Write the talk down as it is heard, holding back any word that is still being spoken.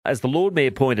As the Lord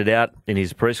Mayor pointed out in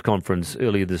his press conference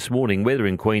earlier this morning, weather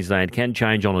in Queensland can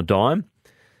change on a dime.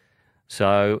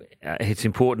 So it's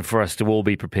important for us to all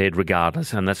be prepared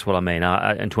regardless, and that's what I mean.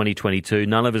 In 2022,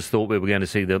 none of us thought we were going to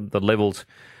see the levels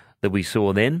that we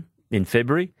saw then in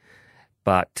February,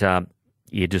 but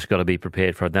you just got to be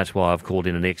prepared for it. That's why I've called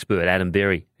in an expert, Adam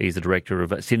Berry. He's the Director of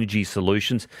Synergy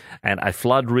Solutions and a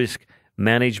flood risk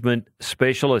management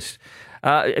specialist.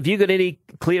 Have you got any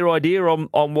clear idea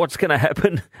on what's going to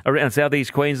happen around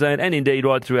southeast Queensland and indeed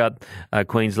right throughout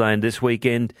Queensland this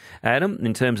weekend, Adam,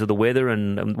 in terms of the weather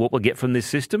and what we'll get from this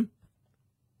system?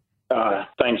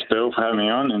 Thanks, Bill, for having me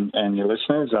on and your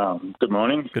listeners. Good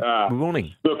morning. Good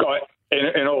morning. Look,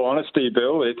 in all honesty,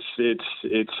 Bill, it's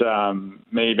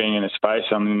me being in a space.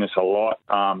 I'm in this a lot,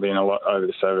 being over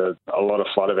a lot of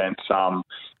flood events.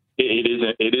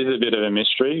 It is a bit of a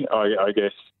mystery, I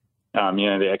guess.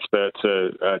 The experts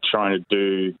are trying to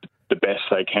do the best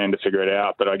they can to figure it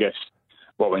out. But I guess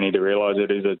what we need to realise,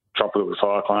 it is a tropical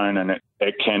cyclone and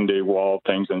it can do wild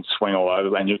things and swing all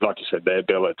over. And like you said there,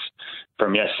 Bill, it's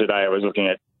from yesterday I was looking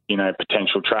at,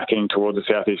 potential tracking towards the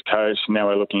southeast coast. Now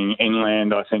we're looking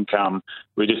inland. I think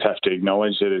we just have to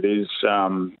acknowledge that it is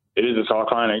a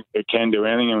cyclone. It can do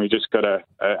anything, and we just got to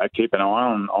keep an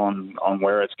eye on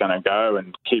where it's going to go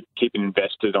and keep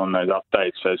invested on those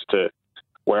updates as to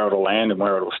where it'll land and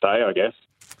where it'll stay, I guess.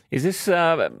 Is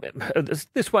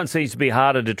this one seems to be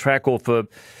harder to track or for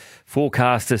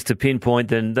forecasters to pinpoint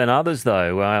than others,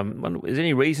 though? Is there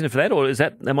any reason for that, or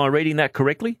am I reading that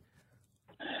correctly?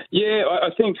 Yeah,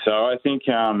 I think so. I think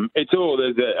it's all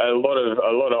there's a lot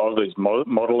of these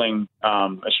modelling,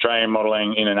 Australian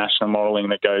modelling, international modelling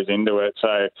that goes into it.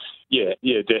 So yeah,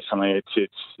 definitely,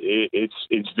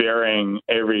 it's varying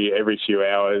every few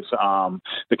hours.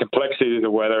 The complexities of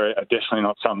the weather are definitely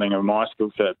not something of my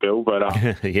skill set, Bill. But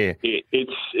yeah, it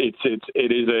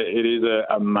is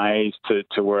a maze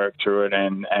to work through it,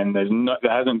 and there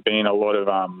hasn't been a lot of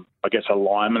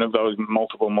alignment of those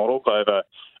multiple models over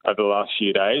the last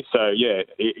few days. So yeah,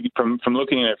 from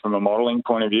looking at it from a modelling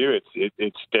point of view,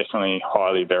 it's definitely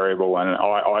highly variable, and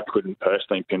I couldn't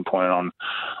personally pinpoint on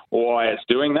why it's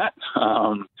doing that.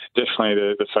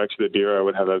 Definitely the folks at the Bureau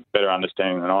would have a better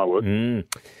understanding than I would.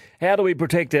 How do we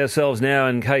protect ourselves now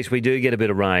in case we do get a bit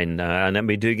of rain and then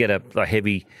we do get a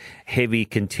heavy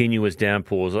continuous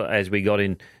downpours as we got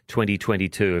in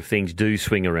 2022 if things do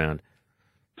swing around?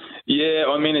 Yeah,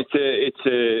 I mean, it's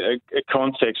a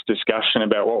context discussion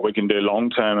about what we can do long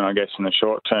term, and I guess in the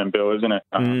short term, Bill, isn't it?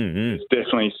 There's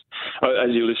definitely, as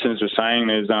your listeners were saying,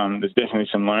 there's definitely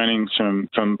some learnings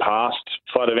from past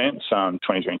flood events,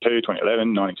 2022,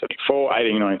 2011, 1974,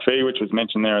 1893, which was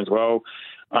mentioned there as well.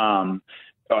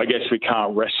 I guess we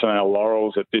can't rest on our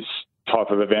laurels that this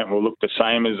type of event will look the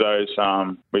same as those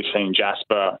we've seen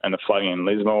Jasper and the flooding in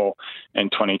Lismore in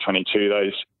 2022.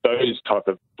 Those type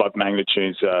of flood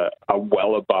magnitudes are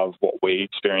well above what we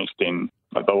experienced in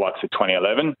the likes of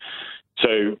 2011.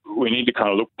 So we need to kind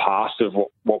of look past of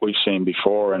what we've seen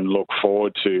before and look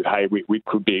forward to, hey, we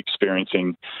could be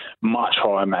experiencing much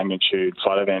higher magnitude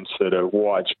flood events that are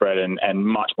widespread and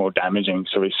much more damaging.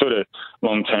 So we sort of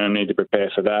long-term need to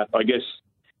prepare for that, I guess.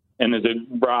 And there's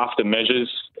a raft of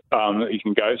measures that you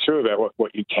can go through about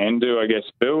what you can do, I guess,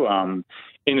 Bill.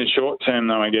 In the short term,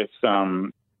 though, I guess,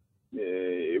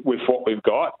 with what we've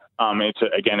got,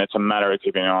 it's a matter of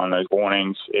keeping an eye on those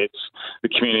warnings. It's the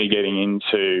community getting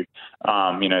into,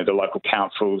 the local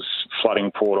council's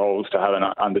flooding portals to have an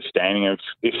understanding of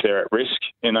if they're at risk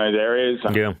in those areas.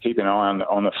 Keep an eye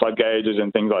on the flood gauges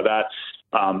and things like that.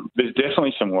 There's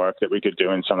definitely some work that we could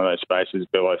do in some of those spaces,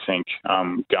 Bill, I think,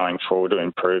 going forward to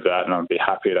improve that, and I'd be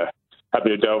happy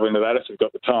to delve into that if we've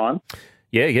got the time.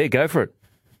 Yeah, go for it.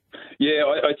 Yeah,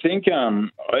 I think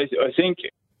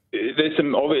there's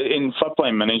some, in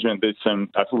floodplain management, there's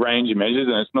a range of measures,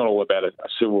 and it's not all about a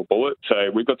silver bullet.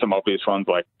 So we've got some obvious ones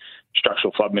like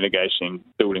structural flood mitigation,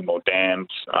 building more dams,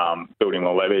 building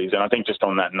more levees. And I think just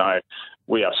on that note,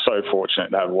 we are so fortunate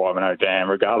to have Wivenhoe Dam,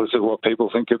 regardless of what people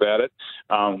think about it.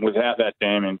 Without that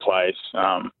dam in place,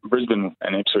 Brisbane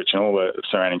and Ipswich and all the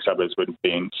surrounding suburbs would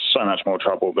be in so much more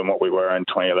trouble than what we were in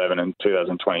 2011 and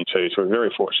 2022. So we're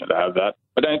very fortunate to have that.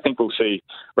 I don't think we'll see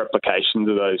replications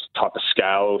of those type of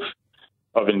scales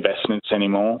of investments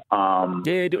anymore. Have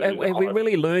we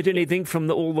really learned anything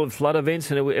from all the flood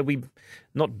events, and are we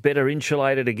not better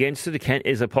insulated against it?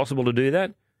 Is it possible to do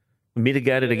that?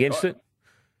 Mitigated against it?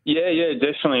 Yeah,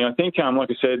 definitely. I think, like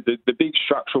I said, the big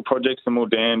structural projects, the more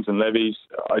dams and levees,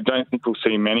 I don't think we'll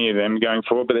see many of them going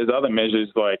forward. But there's other measures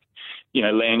like,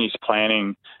 land use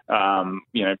planning,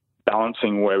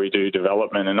 balancing where we do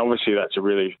development. And obviously that's a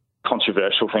really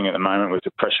controversial thing at the moment with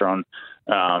the pressure on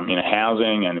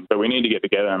housing, but we need to get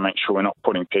together and make sure we're not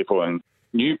putting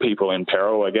new people in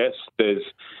peril, I guess. There's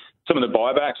some of the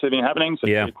buybacks that have been happening, so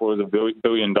 $750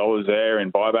 million there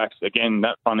in buybacks. Again,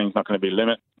 that funding's not going to be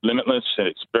limitless, and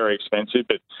it's very expensive,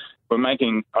 but we're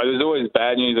making, there's always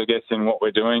bad news, I guess, in what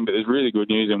we're doing, but there's really good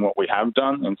news in what we have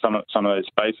done in some of those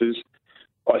spaces.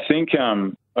 I think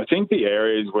the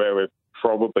areas where we're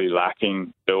probably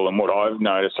lacking, Bill, and what I've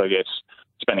noticed, I guess,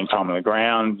 spending time on the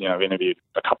ground, I've interviewed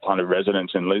a couple hundred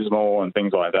residents in Lismore and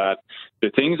things like that. The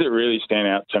things that really stand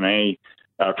out to me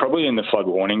are probably in the flood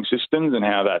warning systems and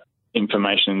how that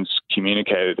information's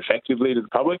communicated effectively to the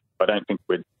public. I don't think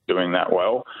we're doing that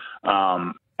well.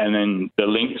 And then the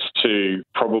links to,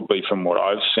 probably from what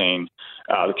I've seen,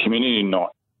 the community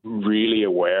not really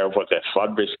aware of what their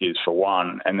flood risk is, for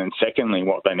one, and then secondly,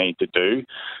 what they need to do.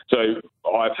 So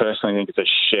I personally think it's a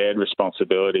shared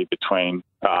responsibility between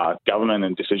government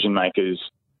and decision makers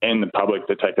and the public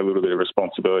to take a little bit of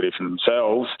responsibility for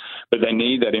themselves, but they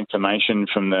need that information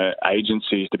from the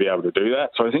agencies to be able to do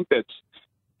that. So I think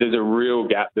there's a real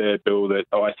gap there, Bill, that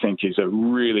I think is a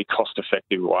really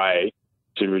cost-effective way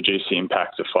to reduce the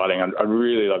impacts of flooding. I'd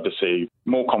really love to see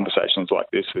more conversations like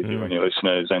this with you and your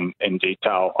listeners, and in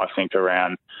detail, I think,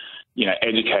 around,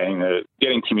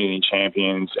 getting community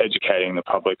champions, educating the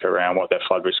public around what their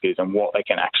flood risk is and what they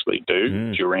can actually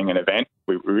do during an event.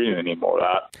 We really need more of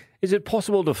that. Is it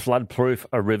possible to flood-proof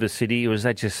a river city, or is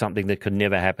that just something that could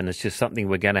never happen? It's just something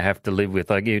we're going to have to live with.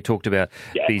 Like you talked about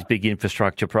these big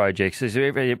infrastructure projects. Is there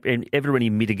ever any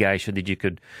mitigation that you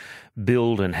could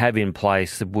build and have in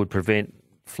place that would prevent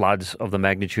floods of the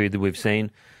magnitude that we've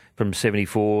seen from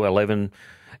 74, 11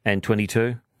 and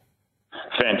 22?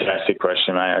 Fantastic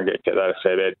question, mate. I get that a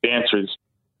fair bit. The answer is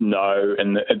no,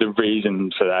 and the reason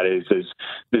for that is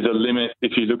there's a limit.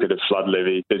 If you look at a flood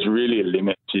levy, there's really a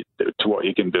limit to what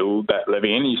you can build that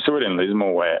levy. And you saw it in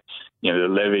Lismore where, the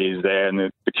levy is there and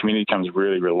the community becomes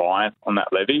really reliant on that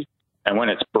levy. And when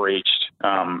it's breached,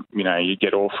 you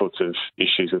get all sorts of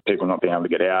issues with people not being able to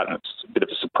get out, and it's a bit of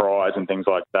a surprise and things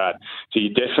like that. So you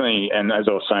definitely, and as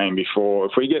I was saying before,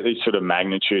 if we get these sort of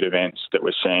magnitude events that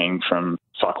we're seeing from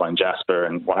Cyclone Jasper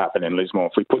and what happened in Lismore,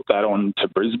 if we put that on to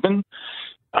Brisbane,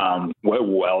 we're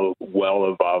well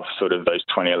above sort of those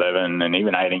 2011 and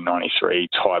even 1893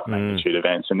 type magnitude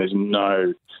events, and there's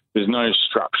no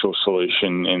structural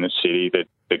solution in the city that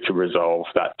could resolve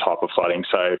that type of flooding.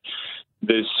 So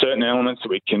there's certain elements that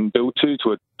we can build to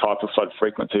a type of flood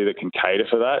frequency that can cater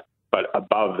for that. But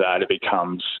above that, it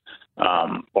becomes,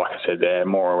 like I said there,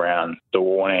 more around the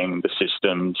warning, the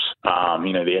systems,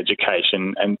 the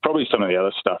education, and probably some of the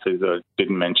other stuff that I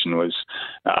didn't mention was,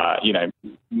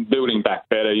 building back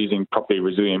better, using properly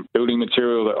resilient building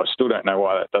material. That I still don't know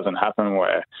why that doesn't happen,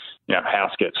 where, a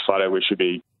house gets flooded, we should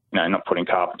be, not putting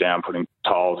carpet down, putting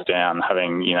tiles down,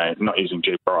 having, not using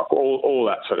Jeep rock, all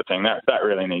that sort of thing. That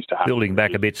really needs to happen. Building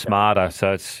back a bit smarter,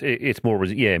 so it's more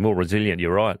resilient.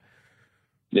 You're right.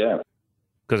 Yeah.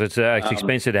 Because it's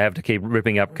expensive to have to keep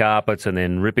ripping up carpets and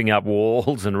then ripping up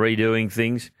walls and redoing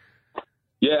things.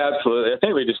 Yeah, absolutely. I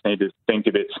think we just need to think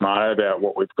a bit smarter about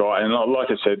what we've got. And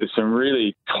like I said, there's some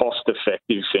really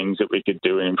cost-effective things that we could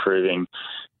do in improving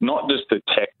not just the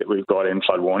tech that we've got in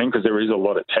flood warning, because there is a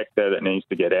lot of tech there that needs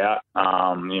to get out.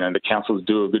 The councils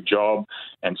do a good job,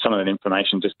 and some of that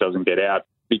information just doesn't get out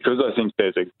because I think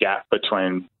there's a gap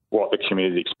between what the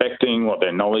community is expecting, what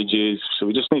their knowledge is. So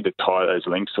we just need to tie those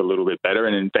links a little bit better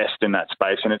and invest in that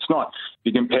space. And it's not,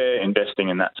 you compare investing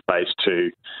in that space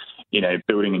to,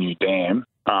 building a new dam,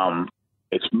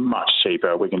 it's much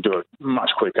cheaper. We can do it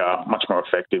much quicker, much more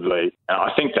effectively. And I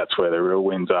think that's where the real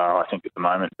wins are, at the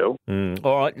moment, Bill.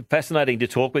 All right. Fascinating to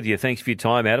talk with you. Thanks for your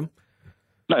time, Adam.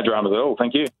 No dramas at all.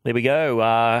 Thank you. There we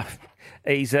go.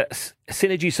 He's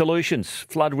Synergy Solutions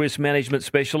Flood Risk Management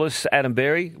Specialist, Adam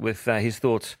Berry, with his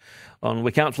thoughts on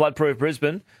we can't flood-proof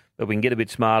Brisbane, but we can get a bit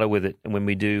smarter with it when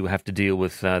we do have to deal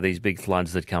with these big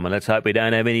floods that come. And let's hope we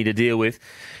don't have any to deal with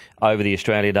over the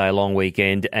Australia Day long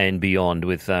weekend and beyond,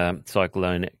 with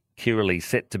Cyclone Kirrily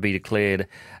set to be declared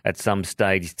at some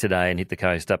stage today and hit the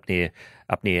coast up near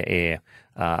Ayr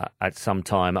at some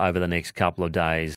time over the next couple of days.